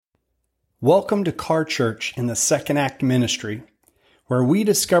Welcome to Car Church in the Second Act Ministry, where we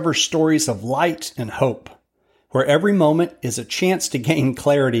discover stories of light and hope, where every moment is a chance to gain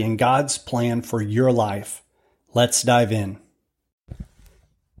clarity in God's plan for your life. Let's dive in.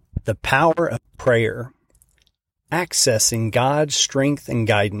 The Power of Prayer. Accessing God's Strength and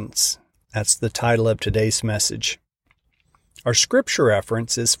Guidance. That's the title of today's message. Our scripture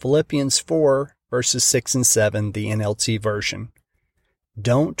reference is Philippians 4, verses 6 and 7, the NLT version.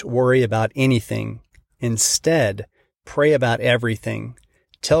 Don't worry about anything. Instead, pray about everything.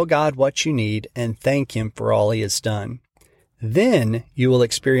 Tell God what you need and thank Him for all He has done. Then you will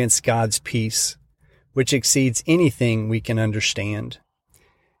experience God's peace, which exceeds anything we can understand.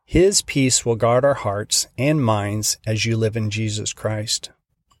 His peace will guard our hearts and minds as you live in Jesus Christ.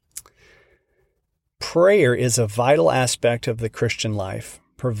 Prayer is a vital aspect of the Christian life,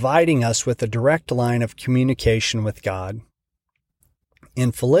 providing us with a direct line of communication with God.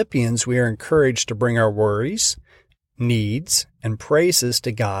 In Philippians, we are encouraged to bring our worries, needs, and praises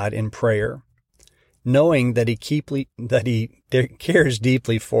to God in prayer, knowing that He cares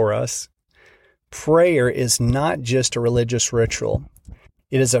deeply for us. Prayer is not just a religious ritual.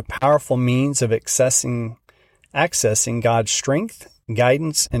 It is a powerful means of accessing God's strength,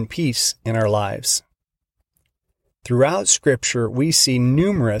 guidance, and peace in our lives. Throughout Scripture, we see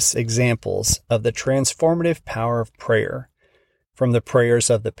numerous examples of the transformative power of prayer, from the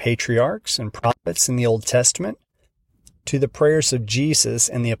prayers of the patriarchs and prophets in the Old Testament to the prayers of Jesus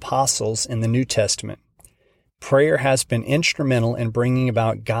and the apostles in the New Testament. Prayer has been instrumental in bringing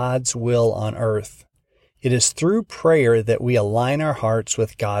about God's will on earth. It is through prayer that we align our hearts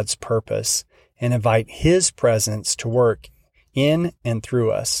with God's purpose and invite His presence to work in and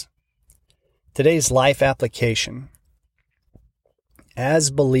through us. Today's life application. As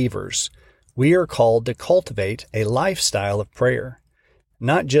believers, we are called to cultivate a lifestyle of prayer,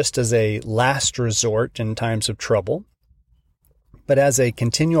 not just as a last resort in times of trouble, but as a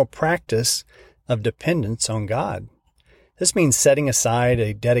continual practice of dependence on God. This means setting aside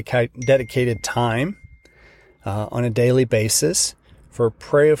a dedicated time on a daily basis for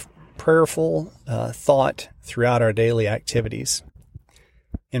prayerful thought throughout our daily activities.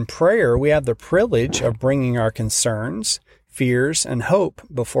 In prayer, we have the privilege of bringing our concerns, fears, and hope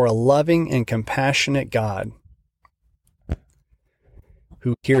before a loving and compassionate God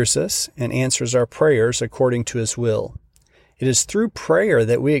who hears us and answers our prayers according to His will. It is through prayer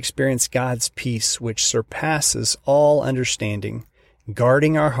that we experience God's peace, which surpasses all understanding,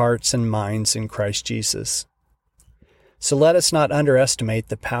 guarding our hearts and minds in Christ Jesus. So let us not underestimate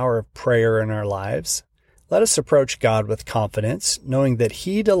the power of prayer in our lives. Let us approach God with confidence, knowing that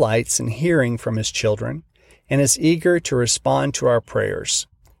He delights in hearing from His children and is eager to respond to our prayers.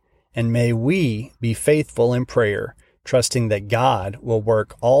 And may we be faithful in prayer, trusting that God will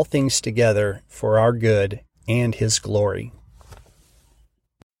work all things together for our good and His glory.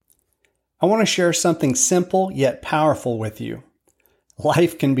 I want to share something simple yet powerful with you.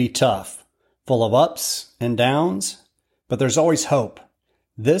 Life can be tough, full of ups and downs, but there's always hope.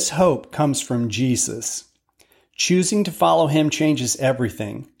 This hope comes from Jesus. Choosing to follow Him changes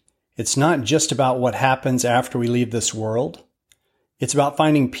everything. It's not just about what happens after we leave this world. It's about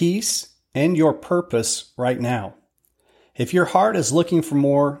finding peace and your purpose right now. If your heart is looking for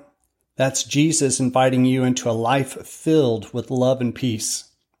more, that's Jesus inviting you into a life filled with love and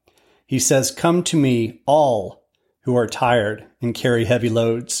peace. He says, "Come to me, all who are tired and carry heavy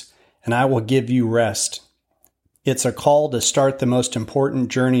loads, and I will give you rest." It's a call to start the most important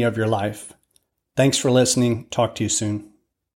journey of your life. Thanks for listening. Talk to you soon.